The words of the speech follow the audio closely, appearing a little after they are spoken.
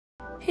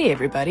Hey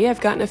everybody,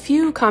 I've gotten a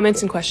few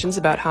comments and questions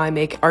about how I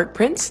make art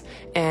prints,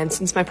 and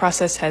since my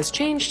process has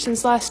changed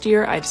since last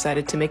year, I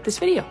decided to make this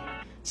video.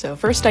 So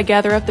first I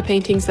gather up the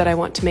paintings that I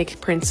want to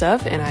make prints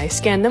of, and I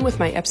scan them with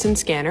my Epson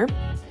scanner.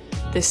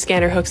 This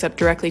scanner hooks up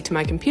directly to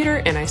my computer,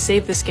 and I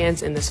save the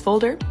scans in this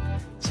folder.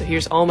 So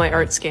here's all my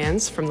art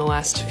scans from the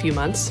last few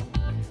months.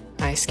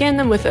 I scan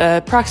them with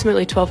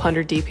approximately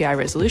 1200 DPI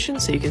resolution,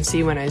 so you can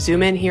see when I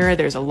zoom in here,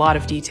 there's a lot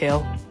of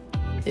detail.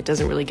 It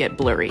doesn't really get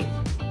blurry.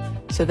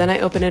 So then I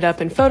open it up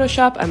in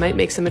Photoshop. I might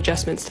make some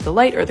adjustments to the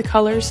light or the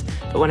colors,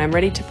 but when I'm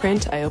ready to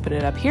print, I open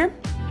it up here.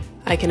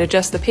 I can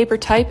adjust the paper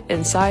type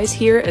and size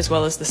here, as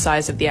well as the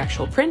size of the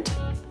actual print.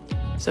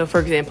 So for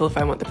example, if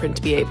I want the print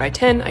to be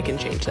 8x10, I can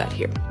change that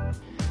here.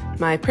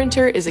 My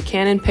printer is a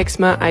Canon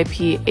Pixma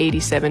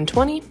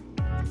IP8720.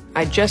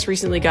 I just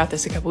recently got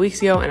this a couple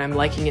weeks ago, and I'm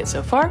liking it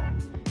so far.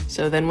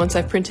 So then once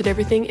I've printed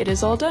everything, it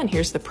is all done.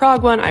 Here's the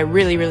Prague one. I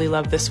really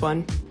love this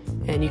one.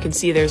 And you can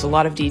see there's a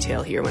lot of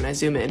detail here when I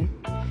zoom in.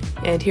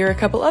 And here are a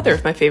couple other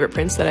of my favorite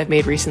prints that I've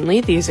made recently.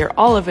 These are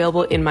all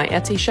available in my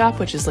Etsy shop,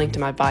 which is linked in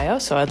my bio,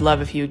 so I'd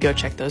love if you would go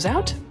check those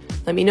out.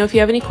 Let me know if you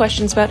have any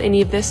questions about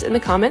any of this in the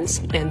comments,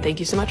 and thank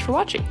you so much for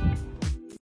watching.